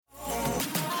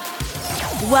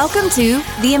Welcome to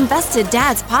the Invested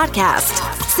Dads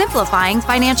Podcast, simplifying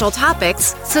financial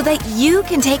topics so that you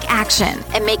can take action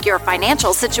and make your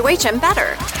financial situation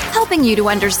better. Helping you to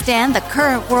understand the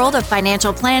current world of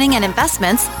financial planning and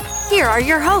investments, here are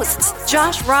your hosts,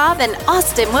 Josh Robb and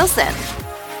Austin Wilson.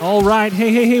 All right.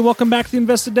 Hey, welcome back to the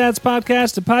Invested Dads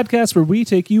Podcast, a podcast where we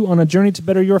take you on a journey to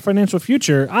better your financial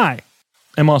future. I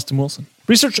am Austin Wilson,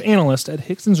 research analyst at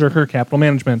Hixon Zuercher Capital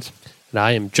Management. And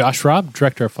I am Josh Robb,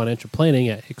 Director of Financial Planning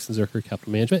at Hixon Zuercher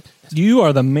Capital Management. You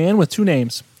are the man with two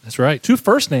names. That's right. Two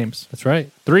first names. That's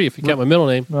right. 3 if you count my middle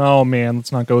name. Oh, man,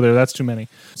 let's not go there. That's too many.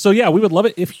 So, yeah, we would love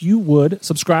it if you would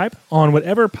subscribe on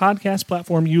whatever podcast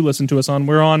platform you listen to us on.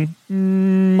 We're on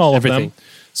all of them.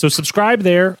 So subscribe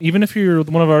there. Even if you're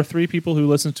one of our 3 people who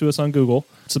listen to us on Google,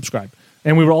 subscribe.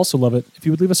 And we would also love it if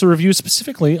you would leave us a review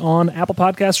specifically on Apple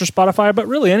Podcasts or Spotify, but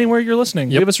really anywhere you're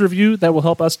listening. Leave us a review that will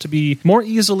help us to be more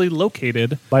easily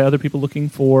located by other people looking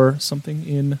for something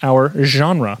in our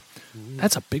genre.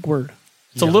 That's a big word.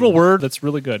 It's a little word that's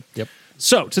really good. Yep.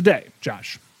 So today,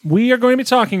 Josh, we are going to be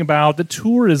talking about the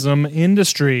tourism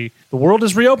industry. The world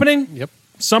is reopening. Yep.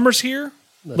 Summer's here.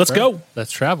 Let's go.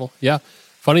 Let's travel. Yeah.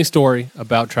 Funny story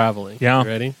about traveling. Yeah. You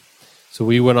ready? So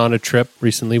we went on a trip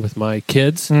recently with my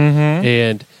kids,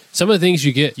 and some of the things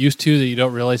you get used to that you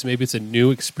don't realize maybe it's a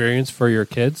new experience for your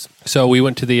kids. So we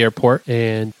went to the airport,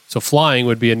 and so flying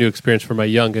would be a new experience for my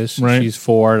youngest. Right. She's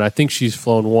 4, and I think she's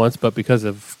flown once, but because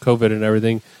of COVID and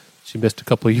everything, she missed a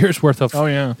couple of years worth of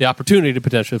the opportunity to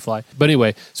potentially fly. But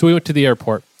anyway, so we went to the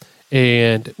airport,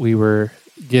 and we were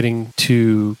getting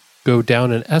to go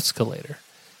down an escalator.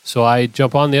 So I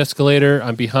jump on the escalator.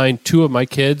 I'm behind 2 of my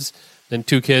kids, then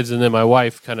 2 kids, and then my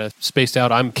wife kind of spaced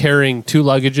out. I'm carrying 2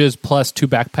 luggages plus 2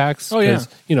 backpacks.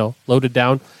 Loaded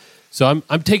down. So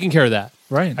I'm taking care of that.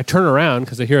 Right. I turn around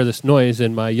because I hear this noise,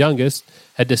 and my youngest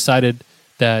had decided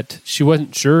that she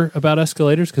wasn't sure about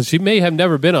escalators because she may have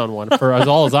never been on one for as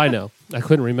all as I know. I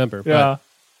couldn't remember. Yeah.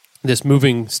 But this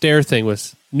moving stair thing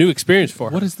was new experience for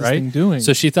her. What is this thing doing?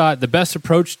 So she thought the best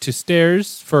approach to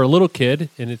stairs for a little kid,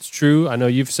 and it's true, I know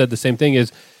you've said the same thing,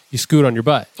 is you scoot on your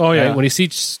butt. Oh, yeah. Right? When you see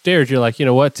stairs, you're like, you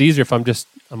know what? It's easier if I'm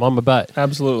on my butt.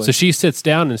 Absolutely. So she sits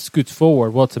down and scoots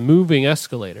forward. Well, it's a moving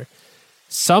escalator.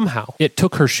 Somehow, it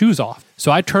took her shoes off. So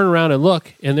I turn around and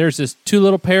look, and there's this 2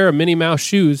 little pair of Minnie Mouse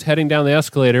shoes heading down the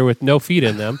escalator with no feet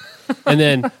in them. And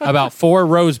then about 4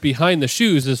 rows behind the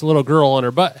shoes, this little girl on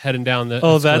her butt heading down the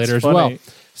escalator as well.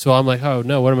 So I'm like, oh,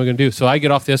 no, what am I going to do? So I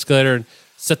get off the escalator and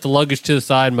set the luggage to the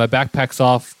side. My backpack's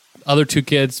off. Other 2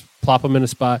 kids, plop them in a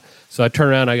spot. So I turn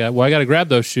around. I got to grab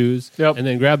those shoes and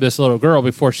then grab this little girl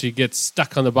before she gets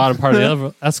stuck on the bottom part of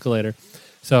the escalator.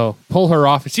 So pull her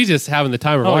off. She's just having the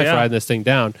time of her life riding this thing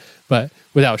down, but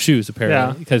without shoes,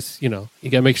 apparently, because, you got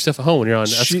to make yourself at home when you're on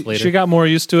an escalator. She got more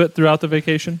used to it throughout the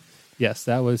vacation? Yes,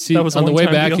 that was on the way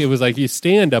back, deal. It was like you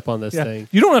stand up on this thing.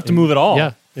 You don't have to move at all.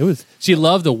 Yeah, it was. She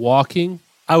loved the walking.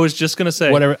 I was just going to say.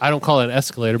 Whatever. I don't call it an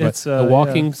escalator, but the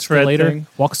walking escalator.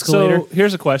 Walk escalator. So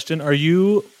here's a question. Are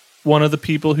you one of the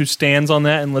people who stands on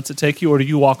that and lets it take you, or do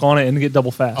you walk on it and get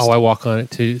double fast? Oh, I walk on it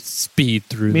to speed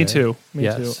through Me too.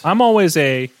 I'm always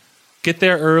get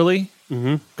there early,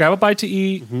 grab a bite to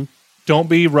eat, don't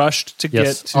be rushed to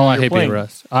get to your I hate plane. being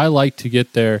rushed. I like to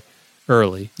get there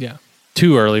early. Yeah.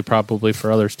 Too early, probably,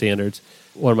 for other standards.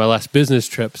 One of my last business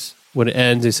trips, when it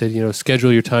ends, they said,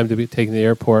 schedule your time to be taken to the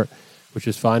airport, which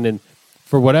is fine. And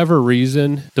for whatever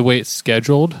reason, the way it's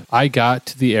scheduled, I got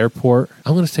to the airport,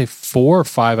 I'm going to say 4 or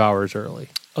 5 hours early.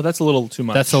 Oh, that's a little too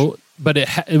much. But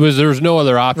there was no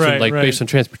other option, based on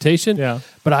transportation. Yeah.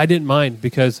 But I didn't mind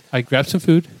because I grabbed some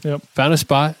food, found a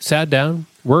spot, sat down,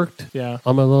 worked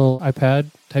on my little iPad,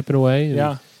 typing away.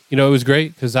 And, it was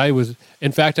great because I was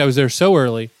there so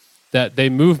early that they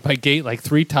moved my gate like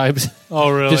 3 times. Oh,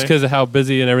 really? Just because of how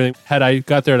busy and everything. Had I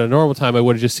got there at a normal time, I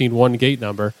would have just seen one gate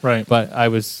number. Right. But I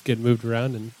was getting moved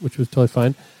around, which was totally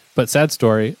fine. But sad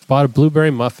story, bought a blueberry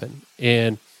muffin.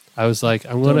 And I was like,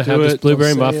 I'm going to have this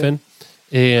blueberry muffin.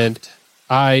 And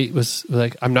I was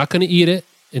like, I'm not going to eat it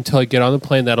until I get on the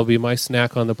plane. That'll be my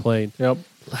snack on the plane. Yep.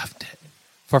 Left it.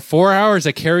 For 4 hours,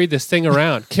 I carried this thing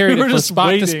around. Carried it from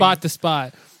spot to spot to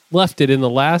spot. Left it in the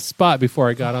last spot before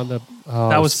I got on the... Oh,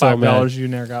 that was so $5 you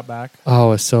never got back.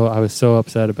 Oh, I was so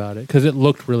upset about it because it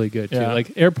looked really good too. Yeah.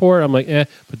 Like airport, I'm like,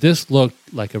 but this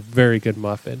looked like a very good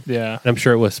muffin. Yeah. And I'm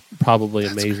sure it was probably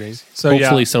amazing. So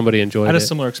hopefully somebody enjoyed it. I had a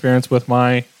similar experience with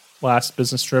my last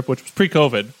business trip, which was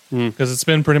pre-COVID because it's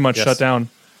been pretty much shut down.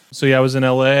 So I was in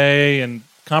LA and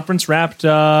conference wrapped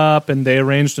up and they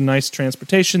arranged a nice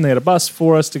transportation. They had a bus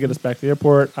for us to get us back to the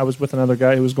airport. I was with another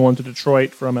guy who was going to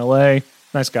Detroit from LA.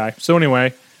 Nice guy. So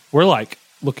anyway, we're like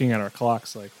looking at our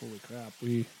clocks like, holy crap,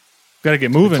 we got to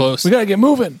get moving. close. We got to get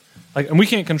moving. Like, and we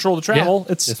can't control the travel.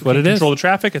 Yeah, it's what it is. Control the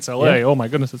traffic. It's LA. Yeah. Oh my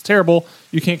goodness, it's terrible.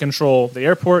 You can't control the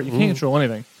airport. You can't control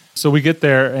anything. So we get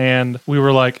there and we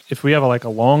were like, if we have a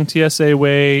long TSA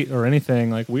wait or anything,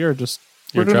 like we're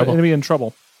going to be in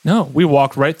trouble. No, we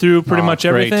walked right through pretty much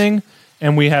everything.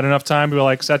 And we had enough time. We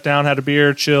were sat down, had a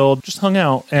beer, chilled, just hung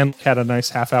out, and had a nice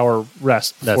half-hour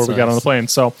rest before we got on the plane.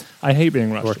 So I hate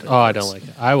being rushed. Oh, I don't like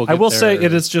it. I will say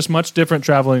it is just much different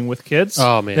traveling with kids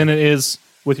than it is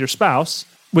with your spouse.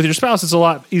 With your spouse, it's a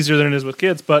lot easier than it is with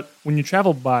kids. But when you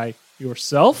travel by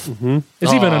yourself,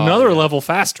 it's even another level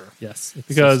faster. Yes,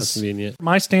 because convenient.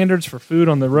 My standards for food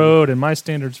on the road and my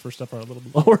standards for stuff are a little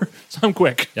bit lower. So I'm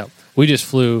quick. Yeah, we just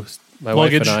flew, my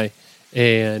wife and I,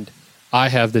 and I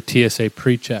have the TSA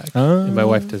pre-check, and my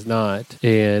wife does not.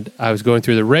 And I was going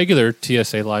through the regular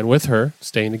TSA line with her,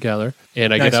 staying together.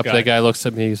 And I get up, the guy looks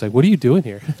at me, he's like, "What are you doing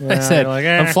here?" I said,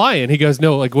 "I'm flying." He goes,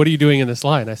 "No, what are you doing in this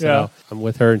line?" I said, "Oh, I'm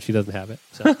with her, and she doesn't have it."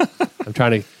 So I'm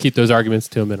trying to keep those arguments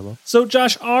to a minimum. So,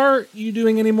 Josh, are you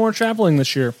doing any more traveling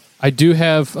this year? I do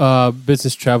have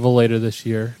business travel later this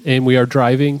year, and we are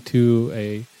driving to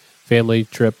a family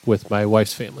trip with my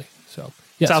wife's family. So.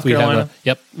 Yes, South Carolina.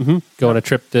 Go on a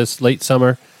trip this late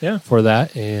summer for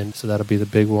that, and so that'll be the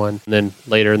big one. And then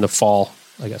later in the fall,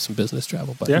 I got some business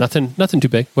travel, but nothing too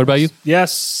big. What about you?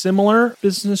 Yes, similar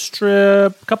business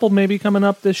trip. A couple maybe coming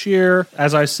up this year.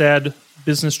 As I said,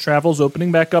 business travel's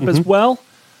opening back up as well.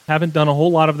 Haven't done a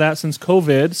whole lot of that since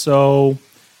COVID, so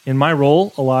in my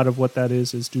role, a lot of what that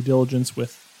is due diligence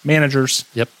with managers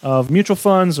of mutual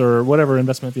funds or whatever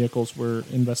investment vehicles we're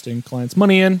investing clients'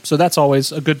 money in. So that's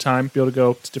always a good time to be able to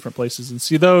go to different places and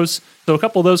see those. So a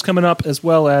couple of those coming up, as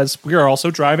well as we are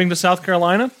also driving to South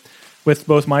Carolina with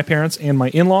both my parents and my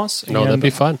in-laws. No, that'd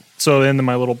be fun. So then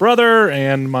my little brother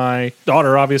and my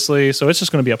daughter, obviously. So it's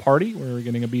just going to be a party. We're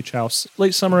getting a beach house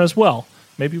late summer as well.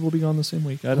 Maybe we'll be gone the same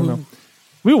week. I don't know.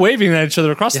 We were waving at each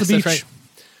other across the beach. That's right.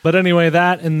 But anyway,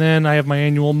 that, and then I have my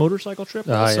annual motorcycle trip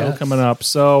coming up.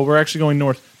 So we're actually going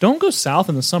north. Don't go south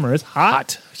in the summer. It's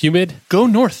hot. Humid. Go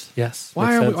north. Yes.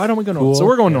 Why don't we go north? So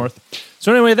we're going north.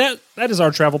 So anyway, that is our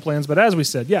travel plans. But as we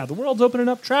said, the world's opening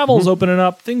up. Travel's opening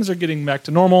up. Things are getting back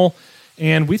to normal.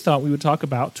 And we thought we would talk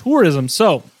about tourism.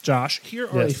 So, Josh, here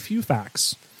are a few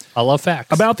facts. I love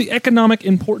facts. About the economic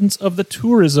importance of the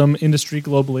tourism industry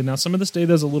globally. Now, some of this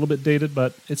data is a little bit dated,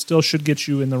 but it still should get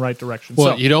you in the right direction.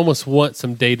 Well, you'd almost want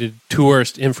some dated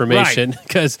tourist information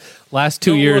because last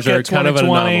 2 years are kind of an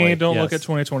anomaly. Don't look at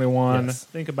 2021.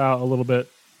 Think about a little bit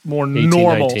more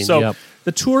normal. 19, so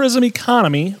the tourism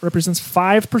economy represents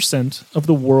 5% of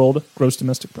the world gross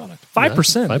domestic product.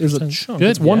 5% is a chunk. Good,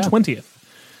 it's 1/20th.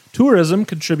 Tourism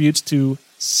contributes to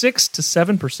 6 to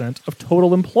 7% of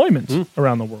total employment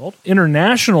around the world.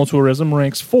 International tourism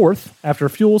ranks 4th after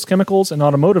fuels, chemicals, and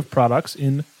automotive products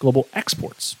in global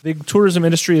exports. The tourism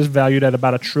industry is valued at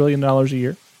about $1 trillion a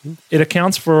year. It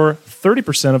accounts for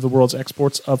 30% of the world's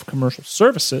exports of commercial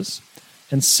services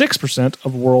and 6%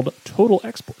 of world total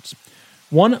exports.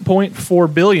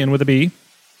 1.4 billion with a B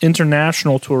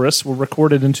international tourists were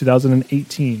recorded in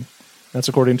 2018. That's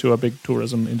according to a big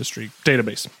tourism industry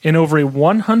database. In over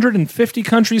 150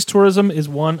 countries, tourism is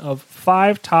one of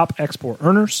 5 top export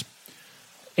earners.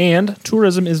 And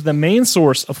tourism is the main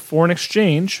source of foreign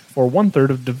exchange for 1/3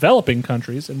 of developing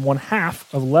countries and 1/2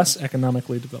 of less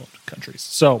economically developed countries.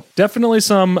 So definitely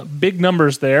some big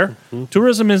numbers there.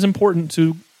 Tourism is important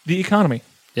to the economy.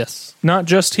 Yes. Not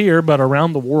just here, but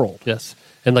around the world. Yes.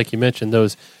 And like you mentioned,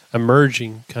 those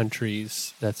emerging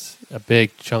countries, that's a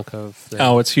big chunk of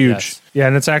their, it's huge. Yeah,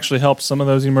 and it's actually helped some of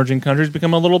those emerging countries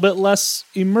become a little bit less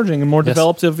emerging and more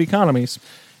developed economies.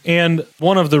 And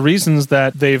one of the reasons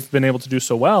that they've been able to do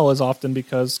so well is often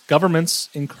because governments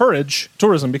encourage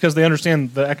tourism because they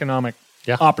understand the economic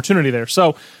opportunity there.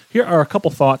 So here are a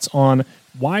couple thoughts on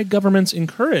why governments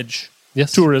encourage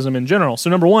tourism in general. So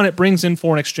number one, it brings in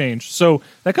foreign exchange. So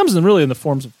that comes in really in the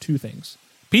forms of two things.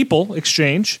 People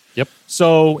exchange.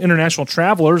 So international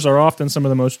travelers are often some of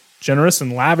the most generous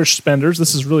and lavish spenders.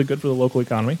 This is really good for the local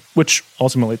economy, which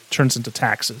ultimately turns into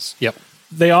taxes.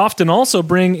 They often also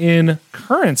bring in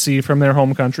currency from their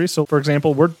home country. So, for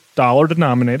example, we're dollar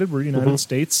denominated. We're United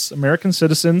States American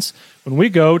citizens. When we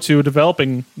go to a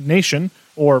developing nation,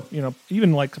 or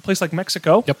even like a place like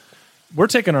Mexico, we're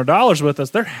taking our dollars with us.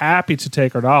 They're happy to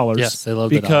take our dollars. Yes, they love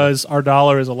because our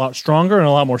dollar is a lot stronger and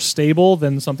a lot more stable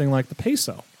than something like the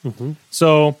peso.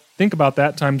 So think about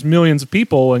that times millions of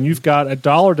people, and you've got a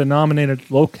dollar-denominated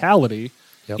locality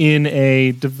in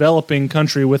a developing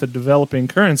country with a developing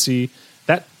currency.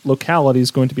 That locality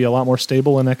is going to be a lot more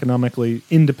stable and economically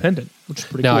independent, which is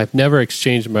pretty cool. Now, I've never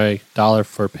exchanged my dollar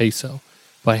for peso,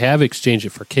 but I have exchanged it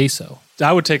for queso.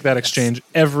 I would take that exchange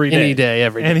every day. Any day,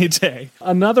 every day. Any day.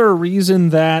 Another reason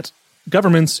that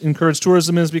governments encourage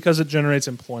tourism is because it generates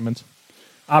employment.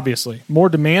 Obviously, more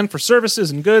demand for services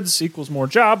and goods equals more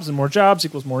jobs, and more jobs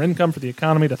equals more income for the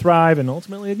economy to thrive, and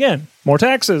ultimately, again, more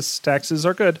taxes. Taxes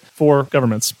are good for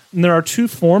governments. And there are two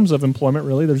forms of employment,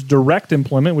 really. There's direct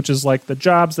employment, which is like the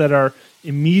jobs that are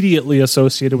immediately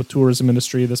associated with tourism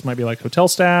industry. This might be like hotel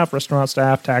staff, restaurant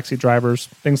staff, taxi drivers,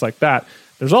 things like that.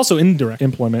 There's also indirect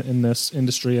employment in this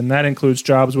industry, and that includes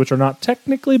jobs which are not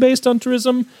technically based on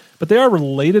tourism, but they are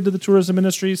related to the tourism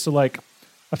industry. So like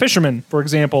a fisherman, for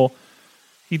example,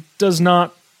 he does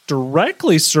not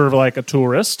directly serve like a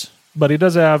tourist, but he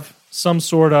does have some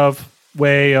sort of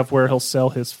way of where he'll sell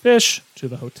his fish to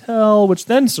the hotel, which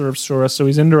then serves tourists. So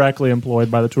he's indirectly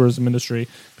employed by the tourism industry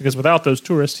because without those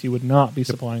tourists, he would not be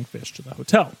supplying fish to the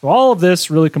hotel. So all of this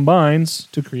really combines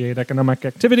to create economic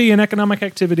activity, and economic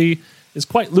activity is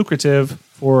quite lucrative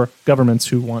for governments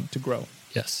who want to grow.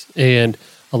 Yes. And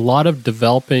a lot of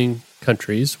developing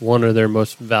countries, one of their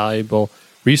most valuable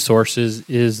resources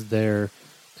is their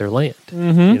land.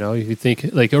 You know, if you think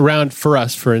like around, for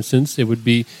us, for instance, it would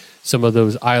be some of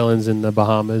those islands in the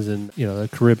Bahamas and, you know, the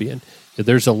Caribbean.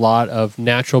 There's a lot of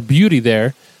natural beauty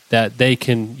there that they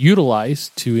can utilize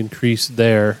to increase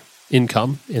their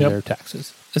income and their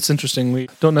taxes. It's interesting. We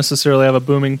don't necessarily have a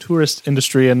booming tourist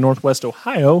industry in Northwest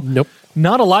Ohio. Nope.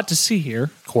 Not a lot to see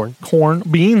here. Corn,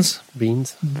 beans,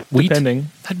 wheat. depending.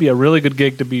 That'd be a really good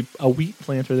gig to be a wheat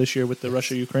planter this year with the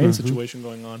Russia-Ukraine situation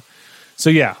going on. So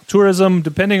yeah, tourism,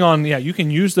 depending on, you can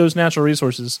use those natural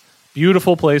resources.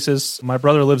 Beautiful places. My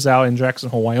brother lives out in Jackson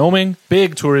Hole, Wyoming.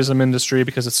 Big tourism industry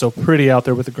because it's so pretty out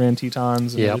there with the Grand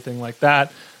Tetons and everything like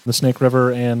that. The Snake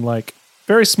River, and like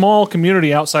very small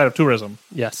community outside of tourism.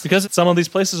 Yes. Because some of these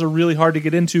places are really hard to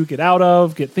get into, get out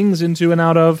of, get things into and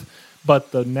out of,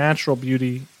 but the natural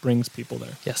beauty brings people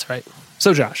there. Yes, right.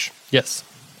 So Josh. Yes.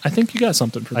 I think you got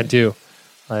something for me. I do.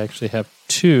 I actually have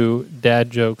two dad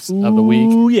jokes of the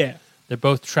week. Ooh, yeah. They're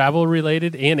both travel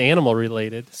related and animal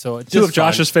related. So it's two of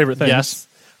Josh's favorite things. Yes.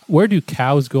 Where do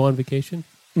cows go on vacation?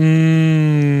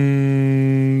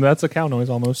 That's a cow noise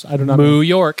almost. I do not Moo know.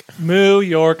 York. Moo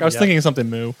York. I was thinking something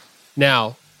moo.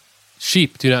 Now,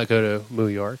 sheep do not go to Moo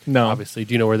York. No. Obviously.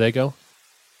 Do you know where they go?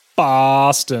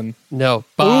 Boston. No.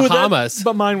 Bahamas.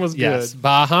 But mine was Yes. good.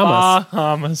 Bahamas.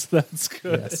 Bahamas. That's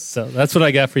good. Yes. So that's what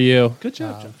I got for you. Good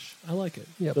job, Josh. I like it.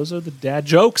 Yep. Those are the dad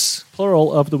jokes,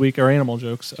 plural, of the week, or animal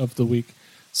jokes of the week.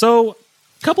 So, a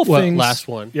couple things. Last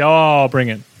one. Yeah, oh, bring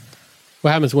it.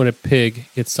 What happens when a pig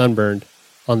gets sunburned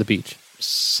on the beach?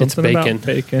 Something it's about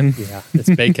bacon. Yeah,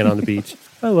 it's bacon on the beach.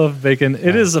 I love bacon.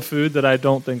 It is a food that I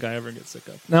don't think I ever get sick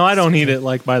of. Now, I don't eat it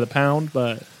like by the pound,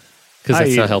 but Because I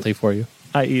that's eat not it. healthy for you.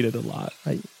 I eat it a lot.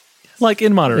 Like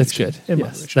in moderation. It's good. In Yes,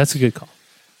 moderation. that's a good call.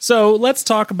 So let's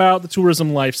talk about the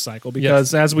tourism life cycle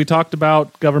because as we talked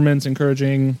about governments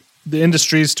encouraging the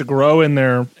industries to grow in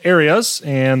their areas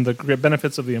and the great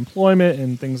benefits of the employment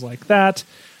and things like that,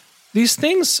 these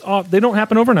things, they don't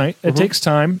happen overnight. It takes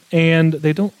time and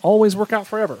they don't always work out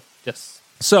forever. Yes.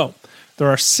 So there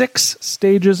are 6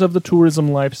 stages of the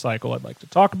tourism life cycle I'd like to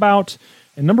talk about.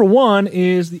 And number 1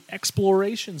 is the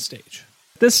exploration stage.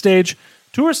 At this stage,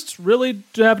 tourists really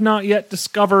have not yet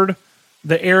discovered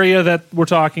the area that we're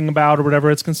talking about or whatever.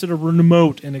 It's considered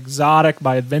remote and exotic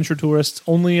by adventure tourists.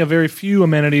 Only a very few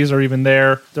amenities are even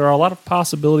there. There are a lot of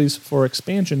possibilities for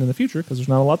expansion in the future because there's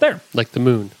not a lot there. Like the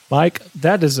moon. Like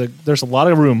there's a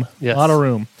lot of room. Yes. A lot of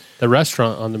room. The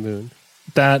restaurant on the moon.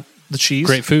 The cheese.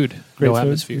 Great food. Great no food.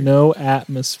 atmosphere. No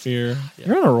atmosphere.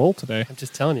 You're on a roll today. I'm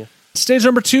just telling you. Stage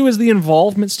number 2 is the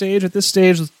involvement stage. At this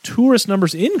stage, the tourist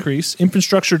numbers increase,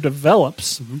 infrastructure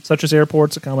develops, such as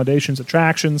airports, accommodations,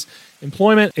 attractions.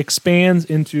 Employment expands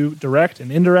into direct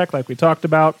and indirect, like we talked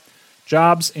about.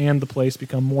 Jobs and the place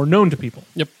become more known to people.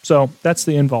 Yep. So that's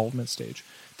the involvement stage.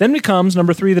 Then becomes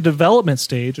number 3, the development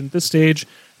stage. And at this stage,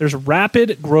 there's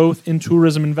rapid growth in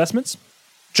tourism investments.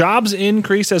 Jobs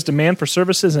increase as demand for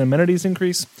services and amenities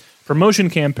increase. Promotion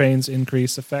campaigns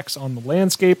increase. Effects on the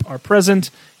landscape are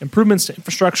present. Improvements to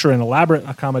infrastructure and elaborate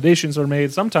accommodations are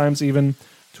made. Sometimes even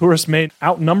tourists may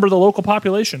outnumber the local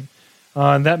population.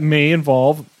 And that may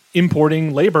involve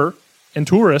importing labor and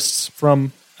tourists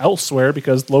from elsewhere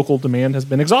because local demand has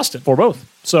been exhausted for both.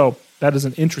 So that is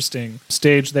an interesting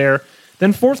stage there.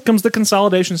 Then 4th comes the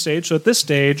consolidation stage. So at this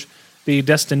stage, the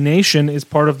destination is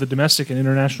part of the domestic and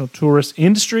international tourist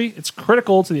industry. It's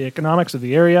critical to the economics of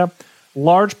the area.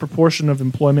 Large proportion of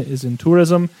employment is in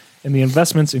tourism, and the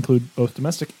investments include both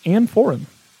domestic and foreign.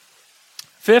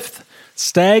 5th,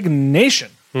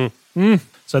 stagnation.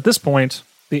 So at this point,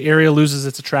 the area loses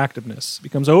its attractiveness,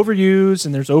 becomes overused,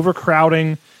 and there's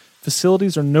overcrowding.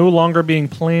 facilities are no longer being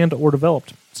planned or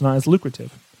developed. It's not as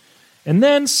lucrative. And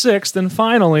then sixth, and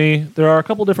finally, there are a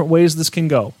couple different ways this can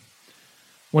go.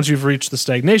 Once you've reached the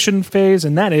stagnation phase,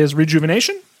 and that is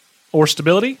rejuvenation, or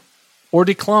stability, or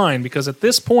decline, because at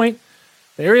this point,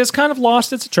 the area has kind of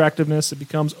lost its attractiveness. It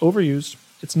becomes overused.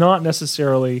 It's not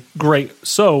necessarily great.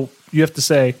 So you have to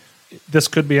say, this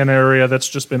could be an area that's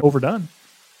just been overdone.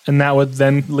 And that would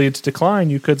then lead to decline.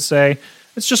 You could say,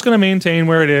 it's just going to maintain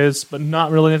where it is, but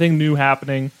not really anything new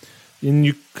happening. And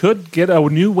you could get a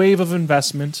new wave of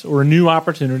investment or a new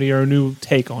opportunity or a new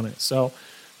take on it. So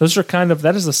those are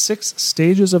that is the 6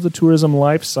 stages of the tourism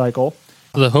life cycle.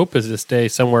 The hope is to stay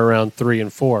somewhere around 3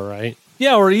 and 4, right?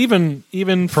 Yeah, or even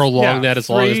prolong that as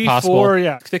long as possible. 4,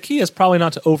 yeah. The key is probably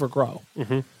not to overgrow.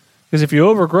 Because if you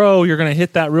overgrow, you're going to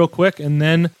hit that real quick, and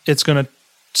then it's going to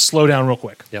slow down real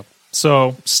quick. Yep.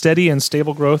 So steady and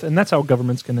stable growth, and that's how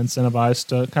governments can incentivize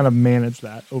to kind of manage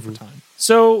that over time.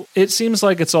 So it seems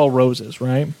like it's all roses,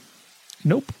 right?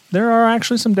 Nope. There are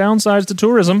actually some downsides to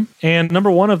tourism, and number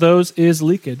one of those is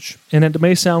leakage, and it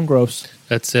may sound gross.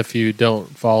 That's if you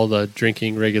don't follow the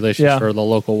drinking regulations for the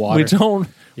local water. We don't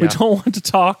want to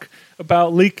talk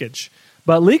about leakage.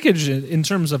 But leakage in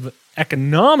terms of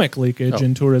economic leakage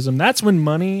in tourism, that's when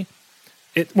money,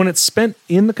 when it's spent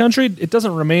in the country, it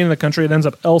doesn't remain in the country, it ends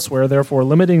up elsewhere, therefore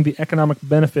limiting the economic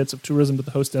benefits of tourism to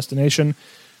the host destination.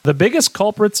 The biggest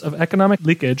culprits of economic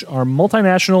leakage are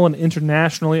multinational and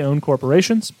internationally owned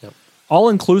corporations,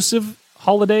 all-inclusive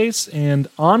holidays, and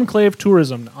enclave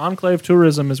tourism. Enclave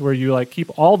tourism is where you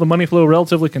keep all the money flow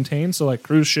relatively contained, so like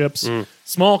cruise ships,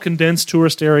 small condensed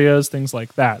tourist areas, things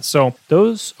like that. So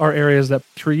those are areas that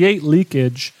create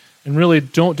leakage and really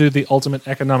don't do the ultimate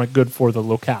economic good for the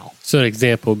locale. So an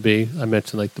example would be, I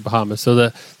mentioned the Bahamas.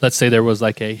 So let's say there was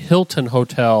a Hilton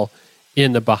hotel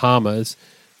in the Bahamas.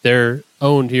 They're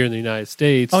owned here in the United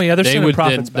States. Oh yeah, they're sending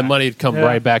profits back. The money would come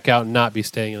right back out and not be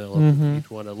staying in a local. You'd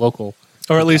want a local,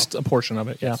 or at least a portion of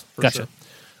it. Yeah, gotcha. Sure.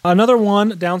 Another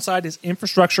downside is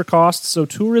infrastructure costs. So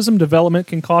tourism development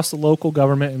can cost the local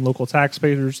government and local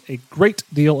taxpayers a great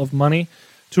deal of money.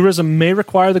 Tourism may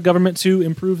require the government to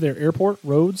improve their airport,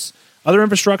 roads, other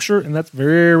infrastructure, and that's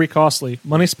very costly.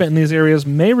 Money spent in these areas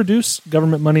may reduce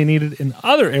government money needed in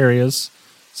other areas,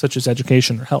 such as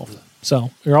education or health.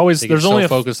 So there's only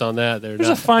focus on that. There's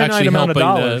a finite amount of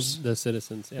dollars. The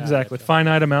citizens. Yeah, exactly,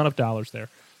 finite amount of dollars there.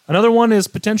 Another one is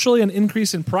potentially an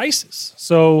increase in prices.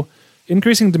 So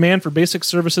increasing demand for basic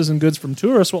services and goods from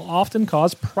tourists will often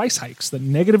cause price hikes that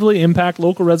negatively impact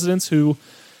local residents who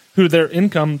their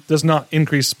income does not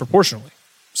increase proportionally.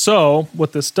 So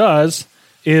what this does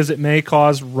is it may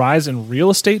cause rise in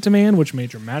real estate demand, which may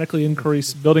dramatically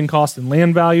increase building costs and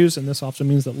land values, and this often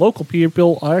means that local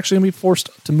people are actually going to be forced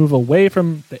to move away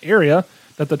from the area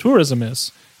that the tourism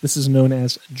is. This is known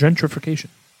as gentrification.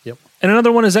 Yep. And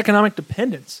another one is economic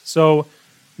dependence. So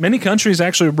many countries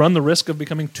actually run the risk of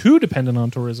becoming too dependent on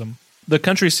tourism. The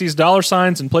country sees dollar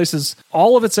signs and places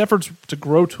all of its efforts to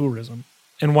grow tourism.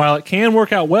 And while it can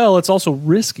work out well, it's also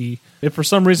risky. If for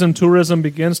some reason tourism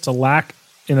begins to lack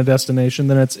in a destination,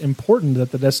 then it's important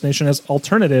that the destination has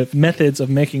alternative methods of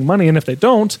making money. And if they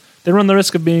don't, they run the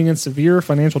risk of being in severe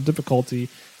financial difficulty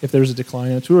if there's a decline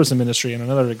in the tourism industry. And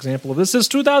another example of this is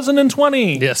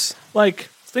 2020. Yes.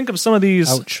 Think of some of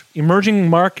these emerging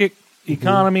market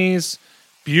economies,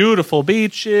 beautiful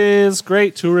beaches,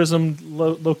 great tourism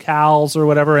locales or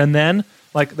whatever, and then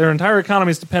their entire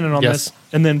economy is dependent on this,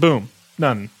 and then boom,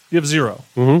 none. You have zero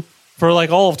for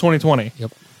all of 2020.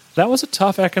 Yep. That was a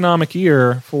tough economic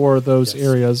year for those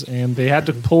areas, and they had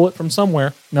to pull it from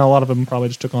somewhere. Now, a lot of them probably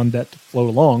just took on debt to float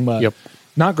along, but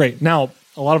not great. Now,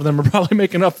 a lot of them are probably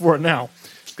making up for it now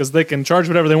because they can charge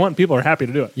whatever they want, and people are happy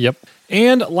to do it. Yep.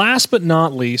 And last but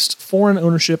not least, foreign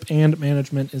ownership and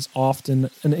management is often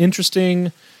an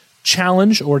interesting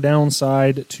challenge or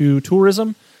downside to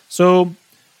tourism. So,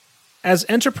 as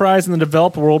enterprise in the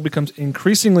developed world becomes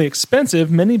increasingly expensive,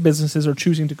 many businesses are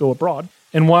choosing to go abroad.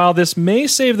 And while this may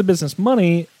save the business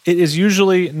money, it is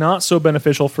usually not so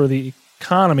beneficial for the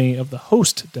economy of the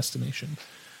host destination.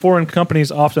 Foreign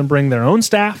companies often bring their own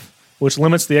staff, which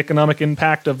limits the economic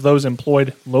impact of those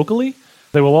employed locally.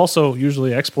 They will also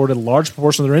usually export a large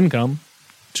proportion of their income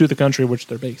to the country which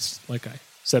they're based, like I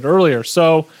said earlier.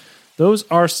 So those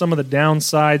are some of the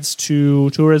downsides to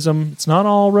tourism. It's not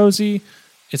all rosy.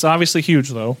 It's obviously huge,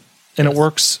 though, and it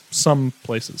works some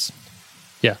places.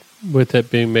 Yeah, with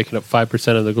it being making up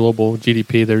 5% of the global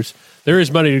GDP, there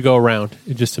is money to go around.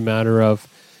 It's just a matter of,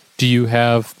 do you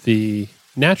have the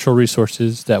natural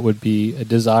resources that would be a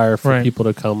desire for people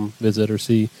to come visit or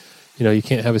see? You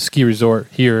can't have a ski resort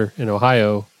here in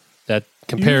Ohio that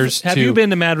compares Have to you been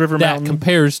to Mad River that Mountain?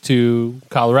 compares to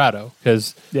Colorado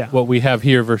because Yeah. what we have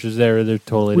here versus there, they're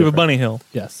totally We have a different. bunny hill,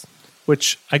 Yes,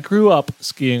 which I grew up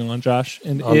skiing on, Josh,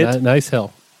 and on that nice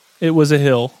hill. it was a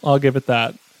hill. I'll give it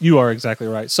that. You are exactly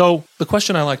right. So the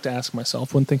question I like to ask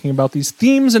myself when thinking about these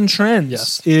themes and trends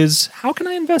Yes. is, how can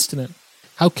I invest in it?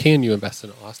 How can you invest in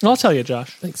it, Austin? I'll tell you,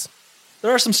 Josh. Thanks. There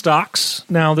are some stocks.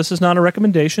 Now, this is not a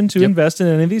recommendation to Yep. invest in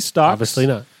any of these stocks. Obviously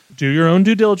not. Do your own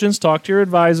due diligence. Talk to your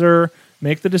advisor.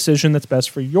 Make the decision that's best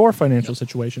for your financial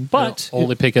situation. But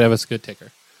Only pick it if it's a good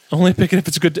ticker. only pick it if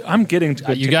it's a good. I'm getting to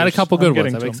good You got a tickers. couple good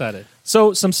getting ones. I'm to 'em. excited.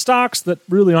 So some stocks that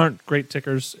really aren't great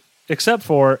tickers, except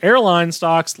for airline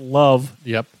stocks. Love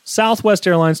Yep. Southwest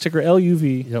Airlines ticker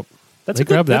LUV. Yep. That's They a good.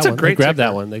 grabbed that That's a one. great. They grabbed ticker.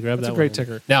 that one. They grabbed That's that a great one.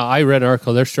 ticker. Now, I read an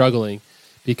article. They're struggling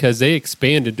because they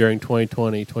expanded during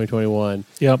 2020, 2021.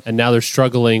 Yep. And now they're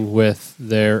struggling with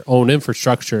their own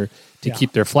infrastructure to Yeah.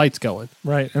 keep their flights going.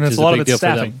 Right, and which it's is a lot big of deal it's for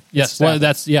them. staffing. Yes, It's well,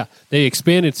 staffing. they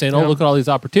expanded, saying, "Oh, Yeah. look at all these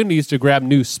opportunities to grab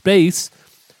new space."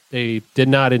 They did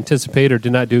not anticipate or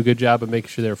did not do a good job of making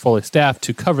sure they're fully staffed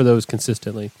to cover those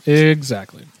consistently.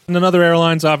 Exactly. And then other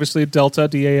airlines, obviously Delta,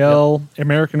 DAL,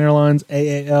 American Airlines,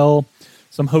 AAL,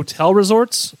 some hotel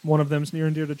resorts. One of them's near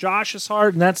and dear to Josh's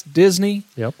heart, and that's Disney.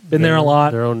 Yep, Been there a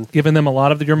lot. Their own Giving them a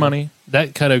lot of your money.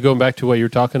 that kind of going back to what you're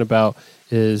talking about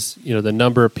is the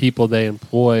number of people they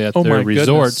employ at Oh their my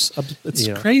resorts. goodness. It's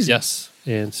You know, crazy. Yes,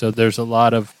 and so there's a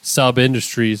lot of sub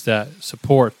industries that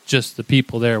support just the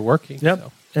people there working. Yep.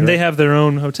 So, And they have their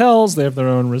own hotels, they have their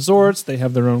own resorts, they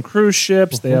have their own cruise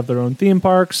ships, they have their own theme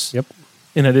parks. Yep.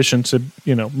 In addition to,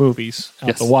 movies out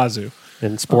Yes. the wazoo.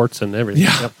 and sports and everything.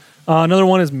 Yeah. Yep. Another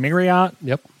one is Marriott.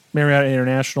 Yep. Marriott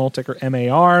International, ticker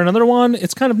MAR. Another one,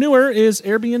 it's kind of newer, is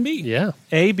Airbnb. Yeah.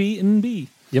 A, B, and B.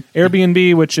 Yep.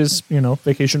 Airbnb, which is,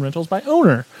 vacation rentals by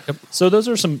owner. Yep. So those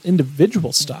are some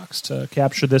individual stocks to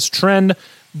capture this trend.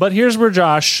 But here's where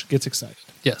Josh gets excited.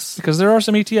 Yes. Because there are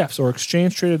some ETFs or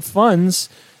exchange traded funds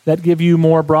that give you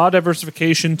more broad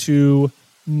diversification to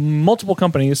multiple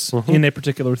companies in a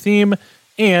particular theme.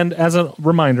 And as a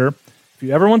reminder, if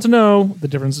you ever want to know the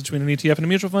difference between an ETF and a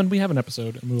mutual fund, we have an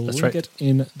episode and we will link it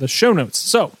in the show notes.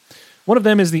 So one of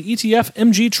them is the ETF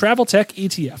MG Travel Tech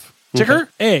ETF. Ticker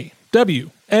AWAY.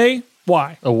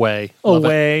 Away. Love it.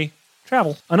 Away.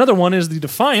 Travel. Another one is the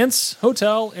Defiance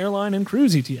Hotel, Airline, and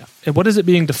Cruise ETF. And what is it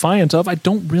being defiant of? I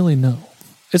don't really know.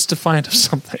 It's defiant of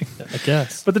something. I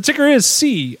guess. But the ticker is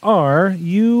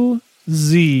CRUZ.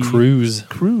 Cruise.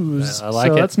 Cruise. Yeah, I like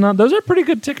so it. That's not. Those are pretty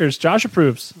good tickers. Josh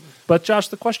approves. But Josh,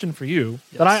 the question for you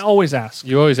that I always ask.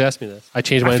 You always ask me this. I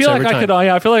change my I answer feel like every I time. could.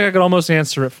 I feel like I could almost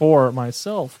answer it for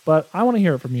myself, but I want to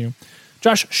hear it from you,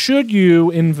 Josh. Should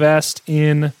you invest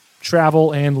in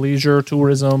travel and leisure,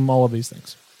 tourism, all of these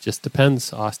things? Just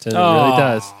depends, Austin. It really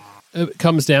does. It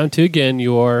comes down to, again,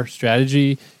 your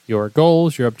strategy, your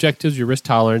goals, your objectives, your risk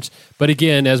tolerance. But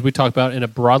again, as we talked about, in a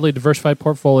broadly diversified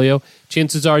portfolio,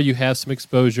 chances are you have some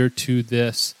exposure to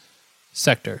this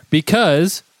sector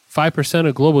because 5%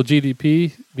 of global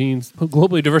GDP means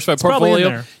globally diversified probably in portfolio.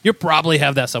 there. You probably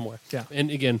have that somewhere. Yeah.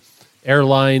 And again,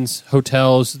 airlines,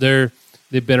 hotels, they've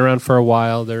been around for a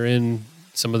while. They're in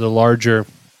some of the larger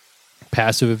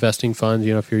passive investing funds.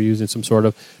 If you're using some sort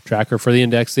of tracker for the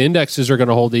indexes are going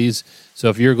to hold these. So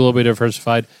if you're globally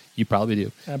diversified, you probably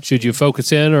do. Absolutely. Should you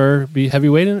focus in or be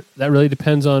heavyweight in it? That really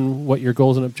depends on what your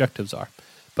goals and objectives are.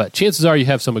 But chances are you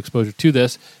have some exposure to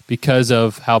this because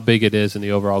of how big it is in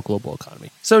the overall global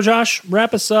economy. So, Josh,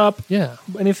 wrap us up. Yeah.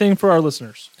 Anything for our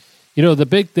listeners? The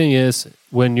big thing is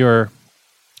when you're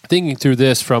thinking through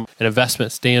this from an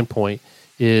investment standpoint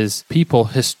is people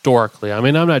historically, I'm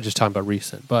not just talking about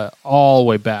recent, but all the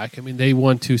way back. They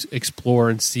want to explore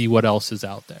and see what else is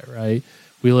out there, right?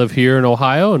 We live here in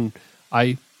Ohio, and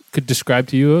I could describe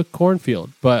to you a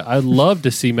cornfield, but I'd love to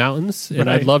see mountains, and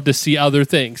Right. I'd love to see other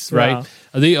things, right?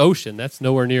 Yeah. The ocean, that's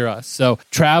nowhere near us. So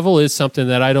travel is something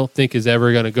that I don't think is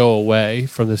ever going to go away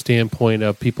from the standpoint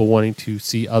of people wanting to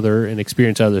see other and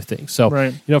experience other things. So,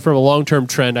 Right. from a long-term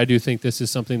trend, I do think this is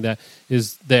something that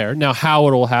is there. Now, how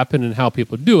it will happen and how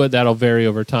people do it, that'll vary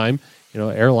over time.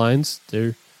 Airlines,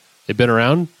 they've been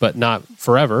around, but not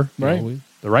forever. Right.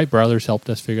 The Wright brothers helped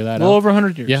us figure that Well out. over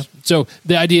 100 years. Yeah. So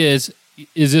the idea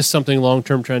is this something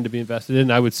long-term trend to be invested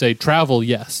in? I would say travel,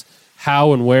 yes.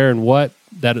 How and where and what,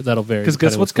 that'll vary. Because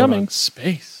guess depending what's going coming? on.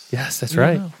 Space. Yes, that's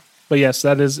right. Yeah. But yes,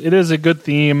 it is a good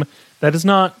theme that is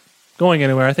not going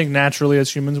anywhere. I think naturally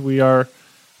as humans we are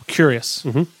curious.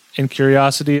 Mm-hmm. And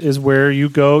curiosity is where you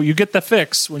go, you get the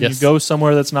fix when Yes. you go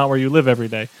somewhere that's not where you live every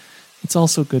day. It's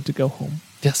also good to go home.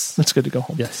 Yes. It's good to go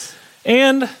home. Yes.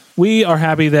 And we are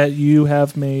happy that you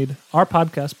have made our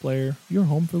podcast player your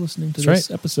home for listening to this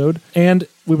episode. And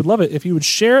we would love it if you would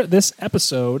share this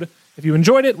episode. If you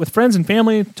enjoyed it with friends and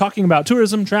family, talking about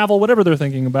tourism, travel, whatever they're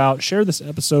thinking about, share this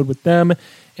episode with them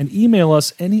and email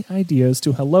us any ideas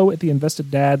to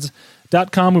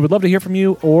hello@theinvesteddads.com. We would love to hear from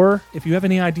you, or if you have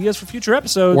any ideas for future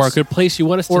episodes. Or a good place you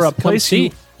want us to come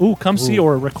see. Come see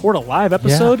or record a live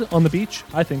episode on the beach.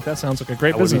 I think that sounds like a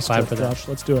great business tip, Josh.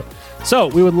 Let's do it. So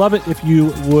we would love it if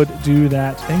you would do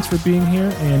that. Thanks for being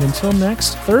here, and until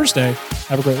next Thursday,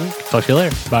 have a great week. Talk to you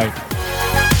later. Bye.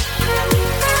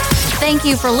 Thank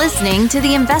you for listening to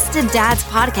the Invested Dads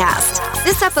podcast.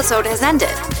 This episode has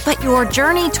ended, but your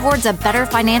journey towards a better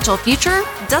financial future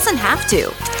doesn't have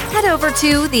to. Head over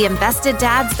to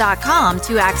theinvesteddads.com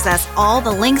to access all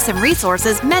the links and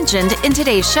resources mentioned in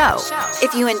today's show.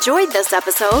 If you enjoyed this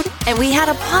episode and we had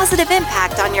a positive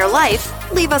impact on your life,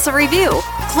 leave us a review,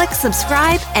 click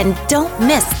subscribe, and don't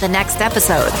miss the next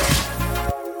episode.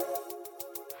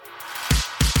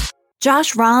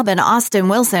 Josh Robb and Austin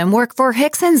Wilson work for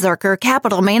Hicks & Zerker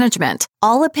Capital Management.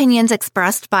 All opinions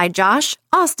expressed by Josh,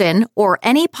 Austin, or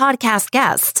any podcast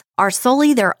guests are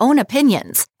solely their own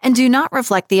opinions and do not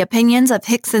reflect the opinions of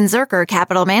Hicks & Zerker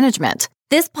Capital Management.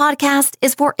 This podcast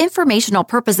is for informational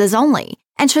purposes only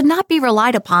and should not be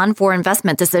relied upon for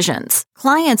investment decisions.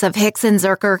 Clients of Hicks &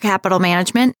 Zerker Capital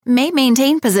Management may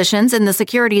maintain positions in the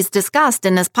securities discussed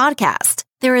in this podcast.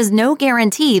 There is no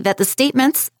guarantee that the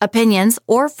statements, opinions,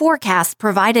 or forecasts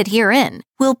provided herein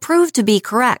will prove to be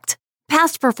correct.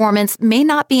 Past performance may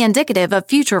not be indicative of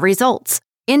future results.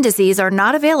 Indices are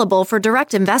not available for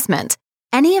direct investment.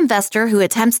 Any investor who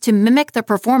attempts to mimic the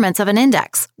performance of an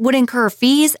index would incur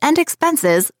fees and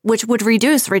expenses which would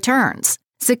reduce returns.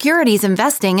 Securities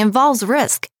investing involves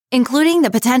risk, including the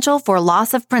potential for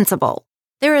loss of principal.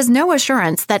 There is no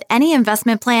assurance that any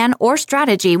investment plan or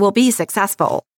strategy will be successful.